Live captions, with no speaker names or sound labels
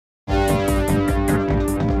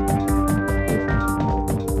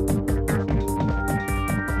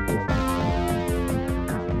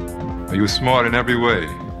was smart in every way,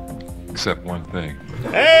 except one thing.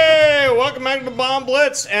 Hey, welcome back to Bomb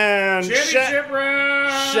Blitz and Championship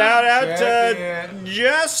round. Shout out to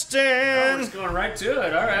Justin. Oh, we're just going right to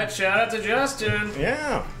it. All right, shout out to Justin.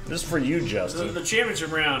 Yeah, this is for you, Justin. The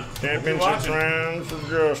championship round. Championship round for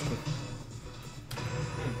Justin.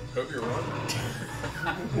 Hope you're one.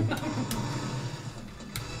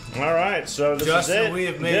 All right, so this Justin, is it. we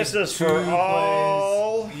have made this is two for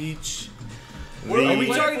all plays each. the- Are we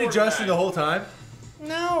talking to Justin the whole time?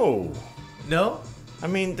 No. No? I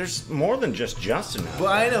mean, there's more than just Justin out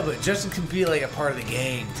Well, I know, but Justin can be like a part of the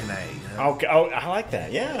game tonight. You know? Okay. Oh, I like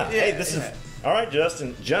that. Yeah. Hey, this is all right,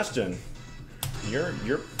 Justin. Justin, you're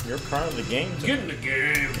part of the game. Get in the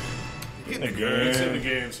game. Get in the Get in the game.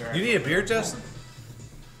 game, sorry. You need a beer, Justin?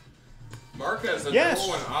 Mark has the Yes.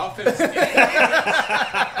 number one offense.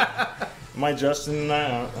 My Justin.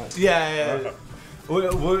 Yeah.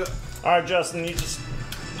 What? All right, Justin. You just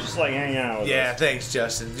like hang out with Yeah, us. thanks,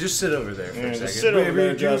 Justin. Just sit over there for a second. Just sit over there,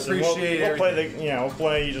 we do Justin. appreciate we'll play everything. the. We'll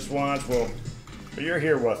play. You just watch. But you're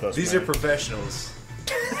here with us. These man. are professionals.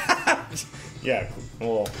 Yeah.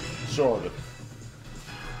 Well, sort of.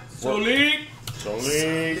 Solid.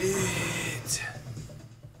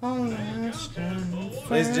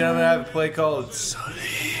 Ladies and gentlemen, I have a play called Solid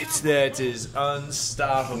that is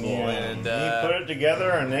unstoppable. Yeah. And you put it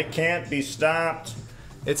together, and it can't be stopped.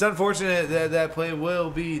 it's unfortunate that that play will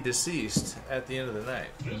be deceased at the end of the night.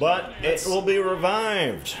 But it will be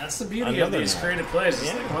revived. That's the beauty Another of these night. creative plays.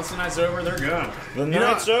 It's like once the night's over, they're gone. The know,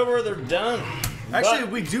 night's over, they're done. Actually,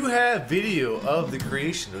 But we do have video of the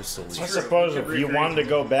creation of Solid. I suppose You if could you recreate wanted to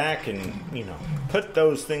go back and, put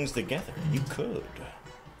those things together, you could.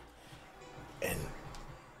 And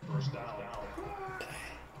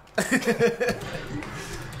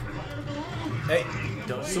Hey,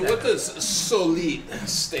 don't So what does solid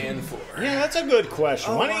stand for? yeah, that's a good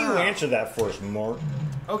question. Oh, Why don't you wow. answer that for us, Mark?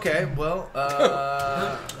 Okay, well,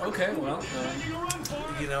 Okay, well.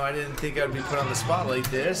 I didn't think I'd be put on the spot like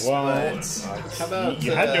this. Well, but How about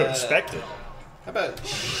you had to expect it. How about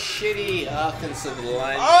shitty offensive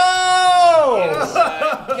line?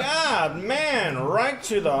 Oh! God, man, right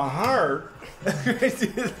to the heart.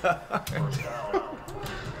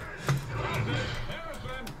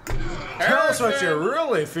 Tell us what you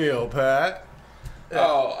really feel, Pat.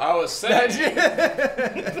 Oh, I was saying.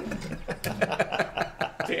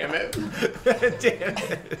 Damn it. Damn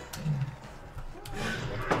it.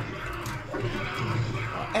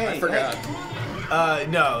 I forgot.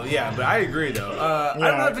 No, yeah, but I agree though. I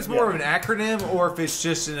don't know if it's more of an acronym or if it's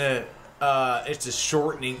just it's a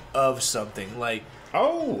shortening of something. Like,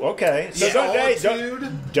 Oh, okay. So Solitude.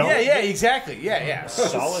 don't yeah, exactly. Yeah.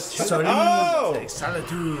 Solitude. Solitude. Oh!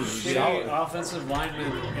 Solitude. Shitty offensive lineman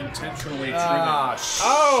intentionally trimming. Ah,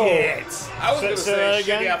 Oh! shit. I was Say- going to say that say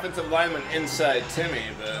again? shitty offensive lineman inside Timmy,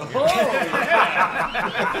 but Oh,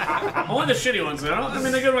 yeah. Only the shitty ones, though. I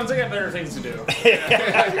mean, the good ones, they got better things to do.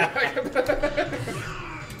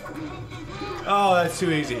 Oh, that's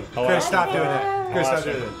too easy. Oh, Chris, wow. stop doing that. Chris, Oh, stop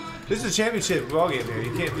doing that. This is a championship ball game here.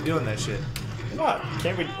 You can't be doing that shit. What?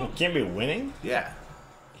 Can't be winning? Yeah.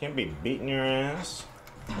 Can't be beating your ass?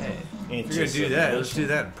 Hey, if you're gonna do that, let's do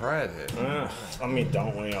that in private. I mean,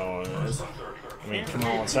 don't we always? I mean, come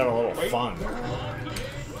on, let's have a little fun.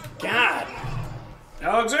 God!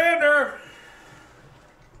 Alexander!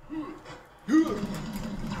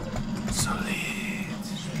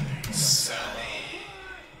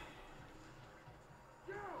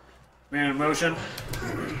 Man in motion.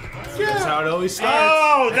 That's how it always starts.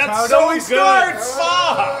 Oh, that's how it so always good. starts.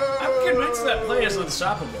 Fuck! I'm convinced that play is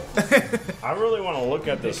unstoppable. I really want to look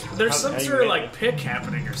at this. There's How some you sort of make- like pick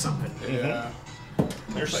happening or something. yeah.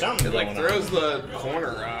 There's something It like going throws the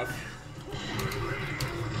corner off.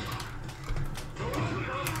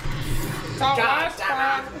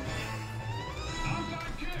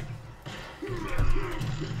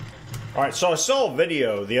 All right, so I saw a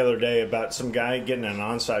video the other day about some guy getting an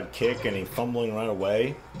onside kick and he fumbling right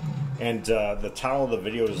away, and the title of the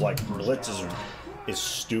video is like "Blitz is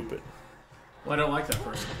stupid." Well, I don't like that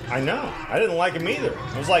person. I know. I didn't like him either.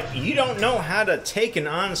 I was like, you don't know how to take an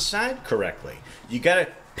onside correctly. You got to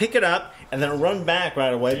pick it up and then run back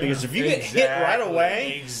right away, because if you get hit right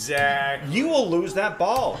away, Exactly. you will lose that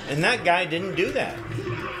ball. And that guy didn't do that.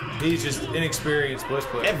 He's just inexperienced Blitz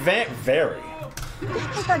player. Very.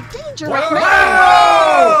 This is a dangerous man.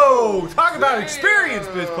 Oh! Talk about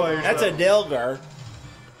experienced Blitz players. That's a Dilger.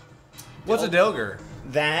 What's a Dilger?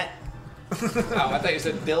 That. Oh, I thought you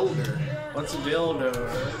said Dilger. What's a dildo?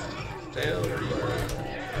 Dilger.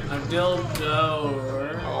 A dildo.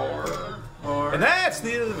 Or And that's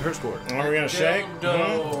the end of her score. Are we gonna shake?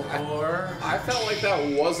 Or I felt like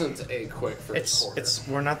that wasn't a quick first quarter.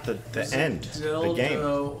 We're not the end. The game.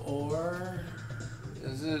 dildo or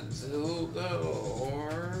Is it dildo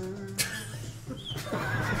or?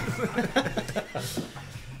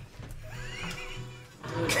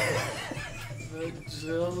 the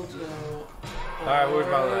dildo? Alright, where's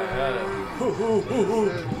my line?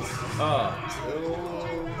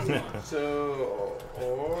 Dildo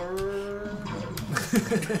or?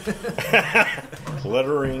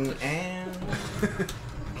 Glittering and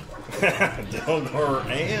Dilger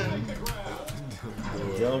and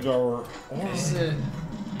Dilger Is it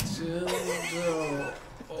dildo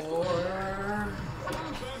or?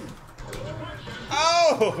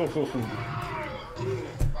 Oh!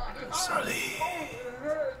 Sully.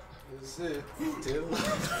 Is it dildo?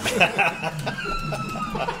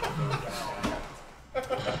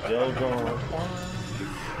 Dilger.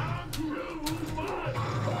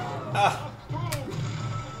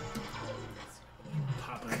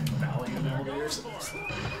 Popping Valium elevators.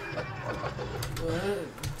 What?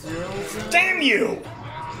 Dildo? Damn you!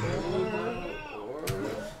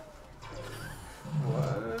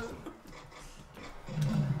 What?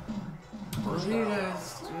 What are you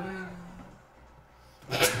guys doing?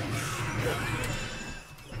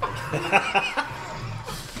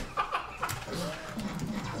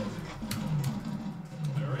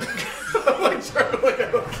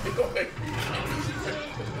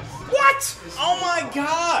 What? Oh my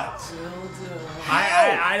god!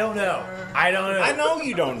 I don't know. I don't know. I know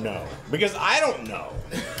you don't know. Because I don't know.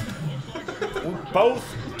 We both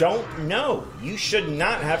don't know. You should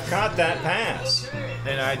not have caught that pass.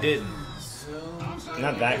 And I didn't.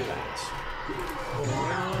 Not that pass.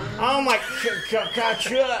 Oh my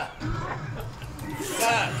gotcha!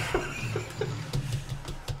 Fuck.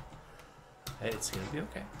 It's gonna be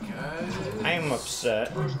okay. I am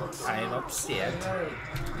upset. I am upset.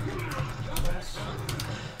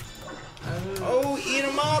 Oh, eat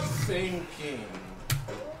him up! Thinking.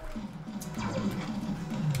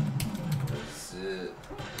 Is it?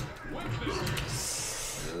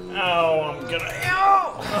 Oh, I'm gonna.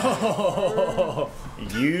 Oh!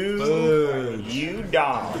 You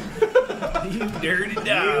dog. You dirty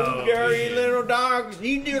dog. You dirty little dogs.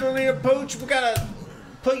 You little little pooch. We gotta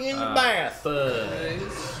put you in the bath.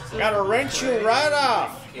 Gotta wrench you right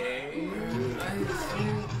off. I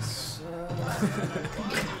think so.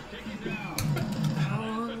 How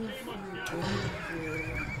long have we been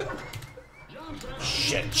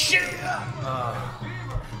here? Shit.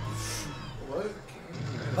 What?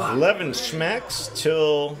 11 smacks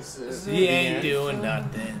till. He ain't doing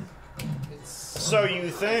nothing. So you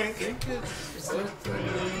think? Is that the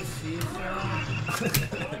new FIFA?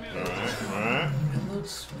 Alright. It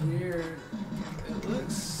looks weird. It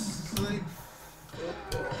looks like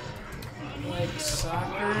football. Like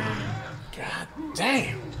soccer God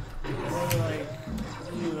damn. or like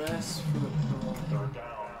US football.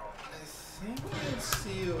 I think it's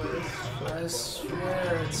the US. I swear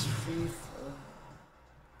it's FIFA.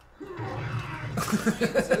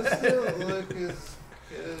 It doesn't look as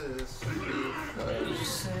good as FIFA. Did you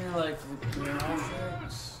say like the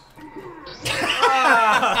graphics?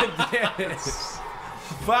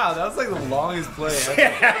 Wow, that was like the longest play ever.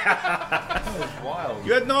 That was wild.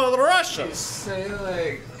 You had no Russians. Say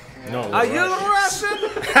like. No. Are you Russian?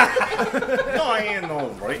 No, I ain't no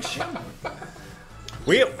Russian.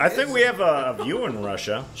 I think we have a view in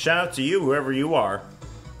Russia. Shout out to you, whoever you are.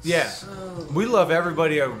 Yeah. We love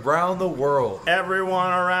everybody around the world.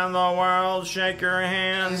 Everyone around the world, shake your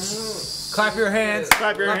hands. Clap your hands.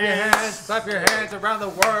 Clap your hands. Clap your hands around the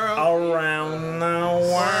world. Around the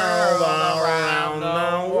world, around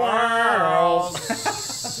the world.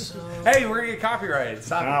 Hey, we're gonna get copyrighted.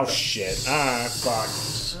 Stop Oh it. shit! Alright, fuck.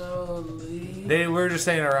 So Lee. We're just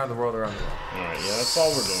saying around the world, around the world. Alright, yeah, that's all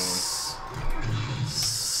we're doing.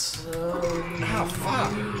 So Oh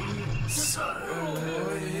fuck!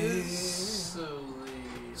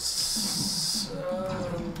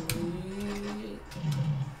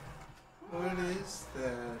 What is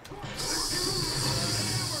that?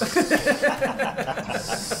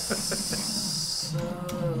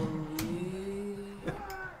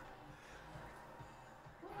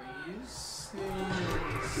 Are you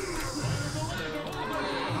serious?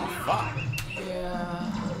 Fuck!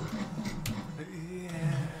 Yeah.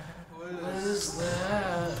 What is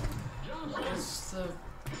that? It's the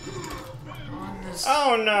on this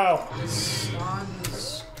Oh no! it's on the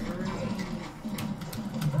screen.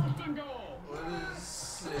 What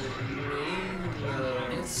does it mean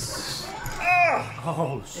though? It's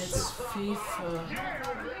Oh, it's FIFA.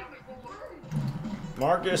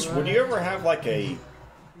 Marcus, would you ever have like a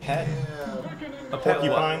pet? A pet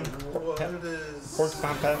Porcupine? What is...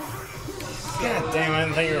 Porcupine pet? God damn, I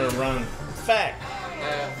didn't think you were running. Fact.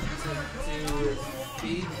 to do with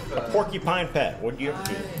FIFA? A porcupine pet. What'd you ever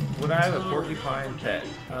do? Would I have a porcupine pet?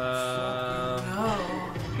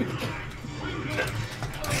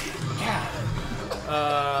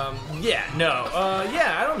 Yeah, no.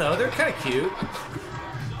 Yeah, I don't know. They're kind of cute.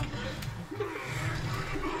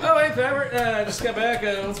 Oh, hey, Fabric. Just got back.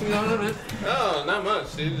 What's going on, man? Oh, not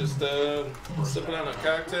much, dude. Just sipping on a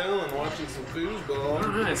cocktail and watching some foosball.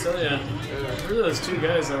 Oh, nice. Hell yeah. Who are those two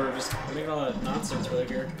guys that were just making all that nonsense right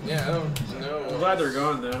here? Yeah, I don't know. I'm glad they're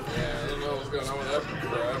gone, though. Yeah, I don't know what's going on with that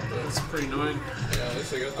crap, but It's pretty annoying. yeah, at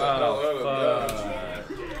least I got that hell out of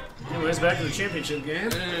Dodge. Anyways, back to the championship game.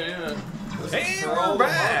 Yeah. Hey, we're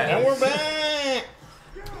back. And we're back!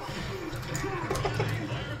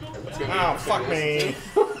 Oh, fuck me.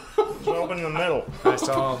 It's open in the middle. I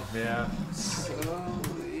saw him, yeah.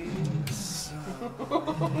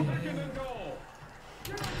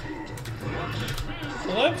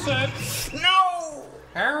 Eclipsed. No!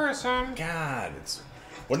 Harrison. God, it's...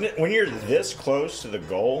 When you're this close to the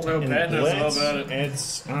goal Oh, in Pat knows all Blitz, about it.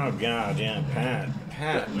 it's... Oh, God, yeah, Pat.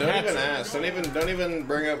 Don't even ask. Don't even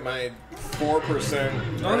bring up my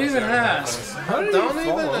 4%. Don't even ask. Don't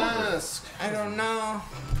even ask. I don't know.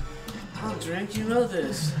 Oh, Drink, you know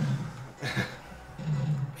this.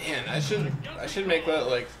 Man, I should make that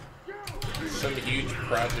like some huge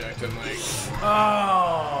project and like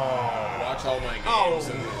watch all my games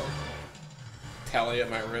and tally up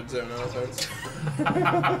my red zone offense.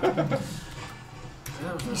 That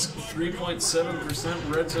was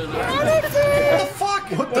 3.7% red zone. What the fuck?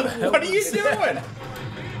 What are you doing?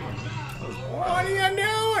 What are you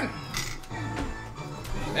doing?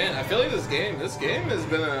 Man, I feel like this game has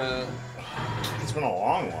been It's been a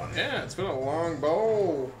long one. it's been a long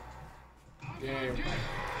bowl game.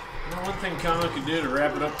 You know, one thing Connor could do to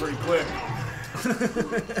wrap it up pretty quick.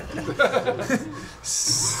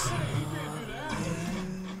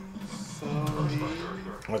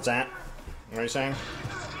 What's that? What are you saying?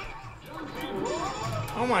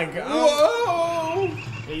 Oh my God. Whoa!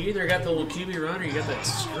 You either got the little QB run or you got that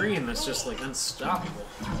screen that's just like unstoppable.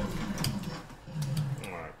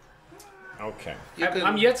 Alright. Okay.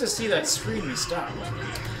 I'm yet to see that screen be stopped.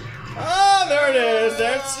 Oh, there it is.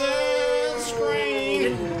 That's the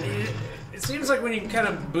screen. It seems like when you kind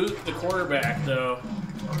of boot the quarterback, though,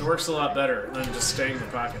 it works a lot better than just staying in the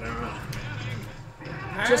pocket. I don't know.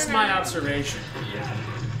 Just my observation.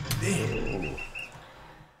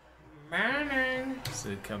 So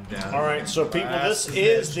it come down. All right, so people, this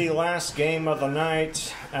is the last game of the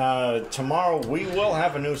night. Tomorrow we will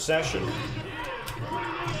have a new session.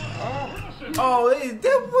 Oh,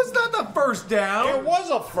 that was not the first down. It was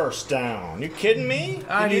a first down. You kidding me?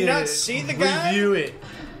 I Did you need not to see the guy? Review it.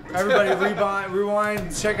 Everybody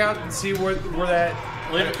rewind, check out and see where that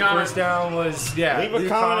Leave a comment. first down was. Yeah, Leave a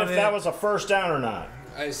comment if that was a first down or not.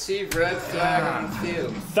 I see red flag on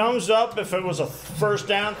field. Thumbs up if it was a first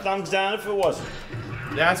down. Thumbs down if it wasn't.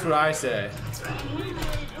 That's what I say.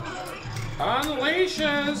 On the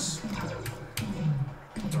leashes.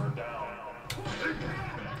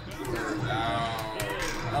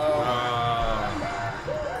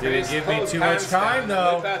 Did it give me too much time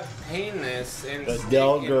though? About painless and The stick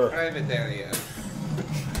Dilger. in private area.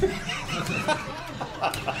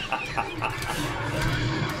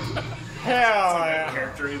 Hell yeah.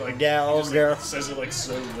 Character, he like Dilger. says it like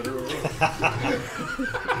so literally. All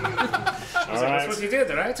That's right. what you did,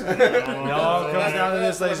 right? It all comes down to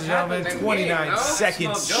this, ladies and gentlemen. 29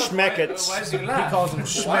 seconds. Schmeckets. He calls them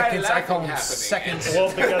schmeckets. I call them seconds. Well,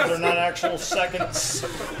 because they're not actual seconds.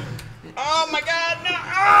 Oh my God! No!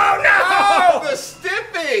 Oh Oh, the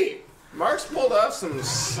stiffy! Mark's pulled off some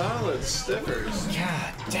solid stiffers. no!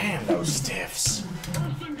 God damn those stiffs!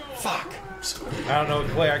 Fuck! I don't know what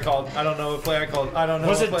play I called. I don't know what play I called. I don't know.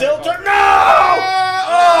 Was what it play I called. Dilger? No!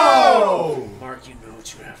 Oh! Mark, you know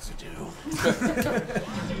what you have to do.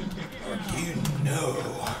 You know.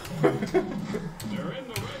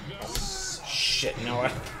 Shit! No!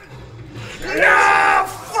 No!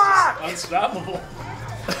 Fuck! Unstoppable.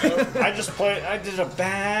 I did a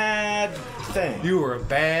bad thing. You were a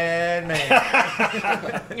bad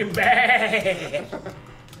man. You're bad.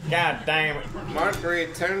 God damn it! Mark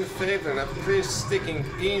returned favor of fish sticking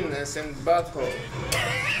penis and butthole.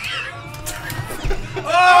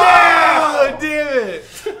 Oh, damn it!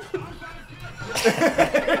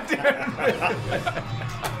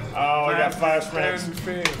 Oh, I got 5 smacks.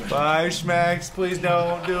 5 smacks. Please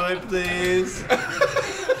don't do it, please.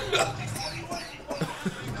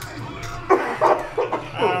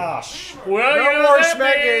 Ah, Well, No you know, more thanks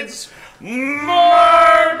that Schmeckins. means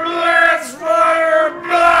More Blitz Fire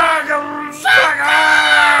Black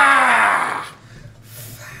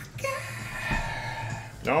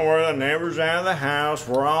Don't worry, the neighbors out of the house.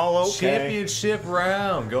 We're all okay. Championship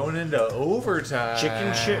round going into overtime.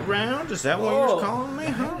 Chicken shit round? Is that what Whoa. you're calling me,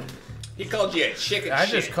 huh? He called you a chicken I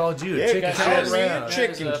shit. just called you a Yeah, chicken guys, shit called me a round.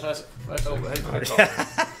 chicken.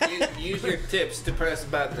 Use your tips to press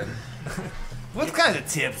button. What kind of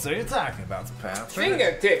tips are you talking about, pal?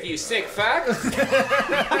 Fingertip, you sick fuck.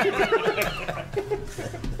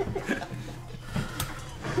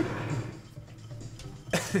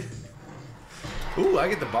 Ooh, I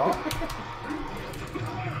get the ball.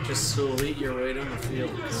 just salute your way down the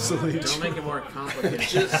field. Don't make it more complicated.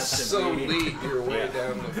 Just salute your way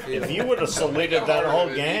down the field. If you would have saluted that whole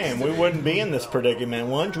game, we wouldn't be in this predicament,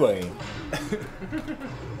 would we?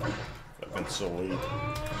 Fucking salute.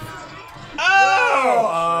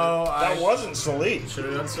 Oh! That wasn't salute. Should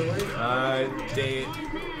have done salute. Dang it.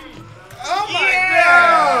 Oh my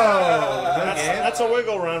god! That's a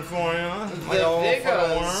wiggle run for you, huh? Like a little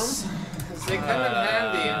fucking Wiggles, they come in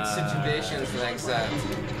handy in situations like that.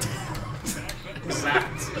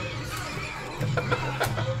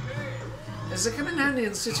 Does it come in handy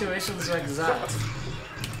in situations like that?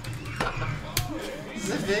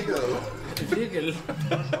 The wiggle. Wiggle.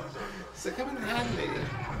 Does it come in handy?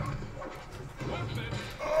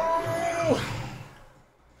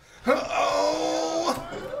 Oh!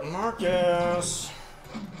 Marcus!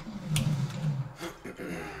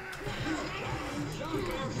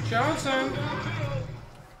 Johnson.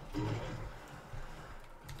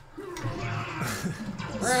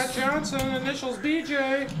 Brad Johnson, initials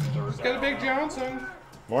BJ. He's got a big Johnson.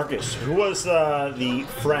 Marcus, who was the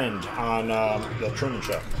friend on the Truman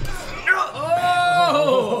Show?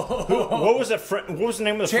 Oh! What was that friend? What was the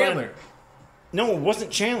name of the Chandler. friend? No, it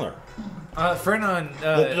wasn't Chandler. Friend on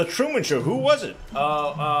The Truman Show. Who was it?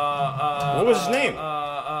 What was his name?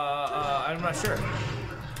 I'm not sure.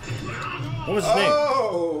 What was his name?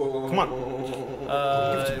 Oh. Come on.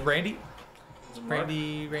 Randy.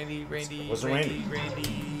 Randy. Was it Randy?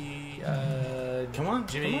 Randy. Come on.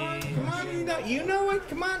 Jimmy. Come on. You know it.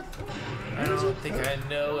 Come on. I don't think I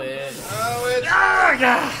know it. Oh, it's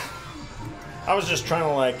I was just trying to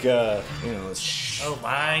Oh,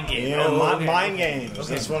 mind game. mind games.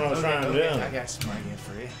 That's what I was trying to do. I got some mind game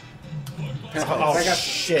for you. Oh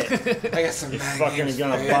shit! I got some. You fucking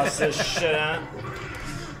gonna bust this shit out?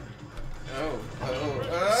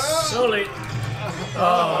 Solid.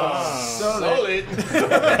 Solid.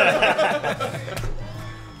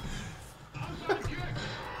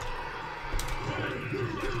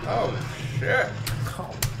 Oh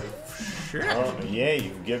shit. Oh, yeah,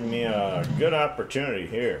 you've given me a good opportunity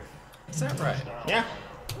here. Is that right? Yeah.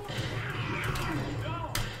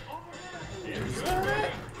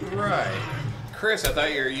 Right. Chris, I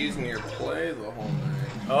thought you were using your play the whole night.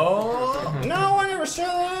 Oh. No, I never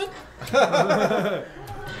said that.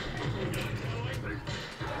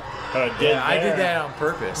 Yeah, I did that on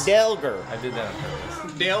purpose. Dilger. I did that on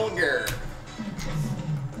purpose. Dilger.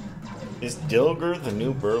 Is Dilger the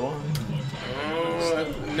new Burlon?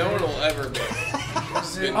 No one will ever be.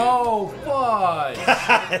 Oh, fudge!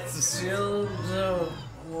 Still the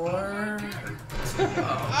word.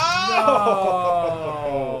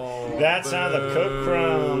 Oh! That's how the cook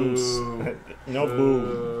crumbs. No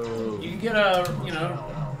boo. You can get a,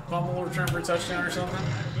 fumble return for a touchdown or something.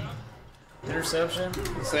 Interception.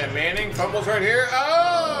 Sam Manning fumbles right here.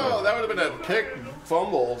 Oh, that would have been a pick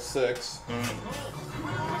fumble 6.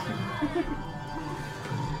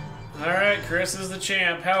 All right, Chris is the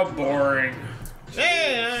champ. How boring.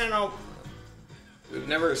 Hey, I don't know. We've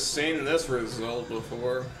never seen this result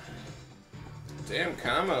before. Damn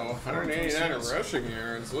combo, 189 rushing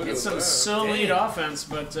yards. Look at It's some that. solid offense,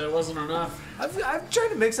 but it wasn't enough. I've tried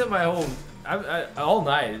to mix up my whole. All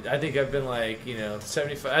night, I think I've been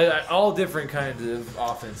 75. All different kinds of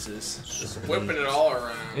offenses. Just whipping it all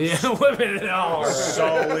around. Yeah, whipping it all around.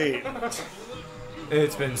 Solid.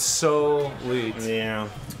 It's been so leaked. Yeah.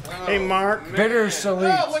 Hey, Mark. Bitter so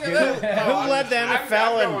Oh, look at that. Who led the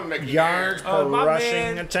NFL in yards per my rushing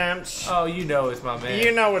man. attempts? Oh, you know it's my man.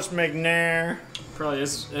 You know it's McNair. Probably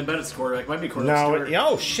is. I bet it's quarterback. Might be quarterback. No, Stewart.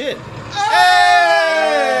 oh shit.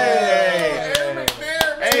 Hey!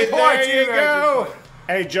 Hey, there you go.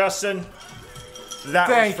 Hey, Justin. That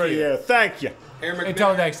Thank was for you. you. Thank you.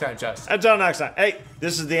 Until next time, Justin. Until next time. Hey,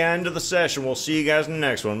 this is the end of the session. We'll see you guys in the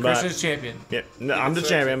next one. Bye. Chris is champion. Yeah, no, I'm the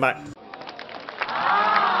champion. Bye.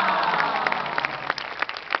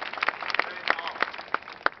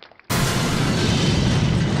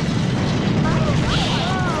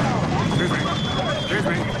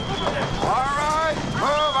 All right.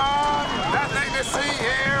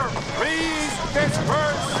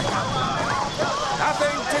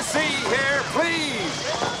 see here,